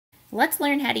Let's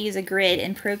learn how to use a grid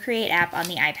in ProCreate app on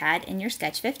the iPad in your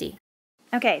Sketch 50.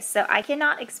 Okay, so I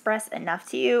cannot express enough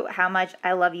to you how much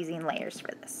I love using layers for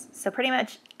this. So pretty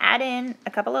much add in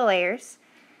a couple of layers,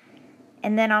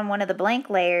 and then on one of the blank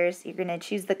layers, you're going to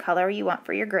choose the color you want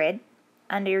for your grid.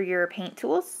 Under your paint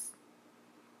tools,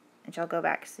 which I'll go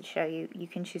back to show you, you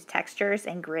can choose textures,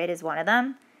 and grid is one of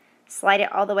them. Slide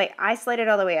it all the way, I slide it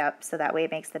all the way up so that way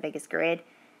it makes the biggest grid,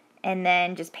 and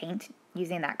then just paint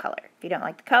using that color. If you don't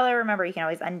like the color, remember you can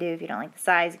always undo. If you don't like the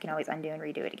size, you can always undo and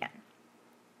redo it again.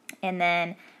 And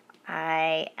then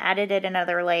I added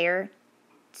another layer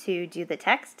to do the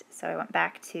text, so I went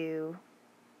back to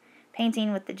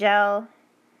painting with the gel,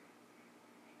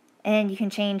 and you can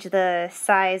change the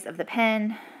size of the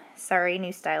pen. Sorry,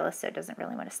 new stylus, so it doesn't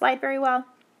really want to slide very well.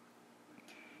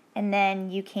 And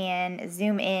then you can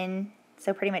zoom in,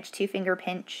 so pretty much 2-finger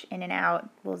pinch in and out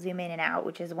will zoom in and out,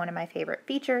 which is one of my favorite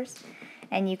features.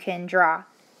 And you can draw.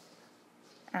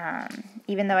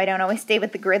 Even though I don't always stay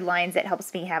with the grid lines, it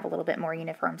helps me have a little bit more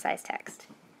uniform size text.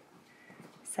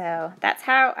 So that's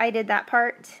how I did that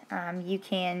part. You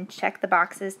can check the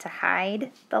boxes to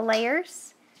hide the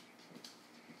layers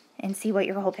and see what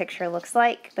your whole picture looks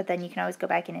like, but then you can always go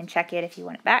back in and check it if you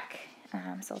want it back.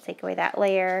 So I'll take away that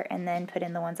layer and then put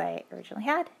in the ones I originally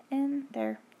had, and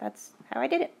there, that's how I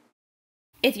did it.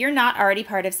 If you're not already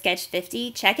part of Sketch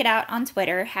 50, check it out on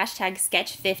Twitter,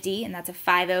 #Sketch50, and that's a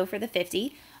 50 for the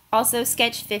 50, also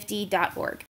sketch50.org.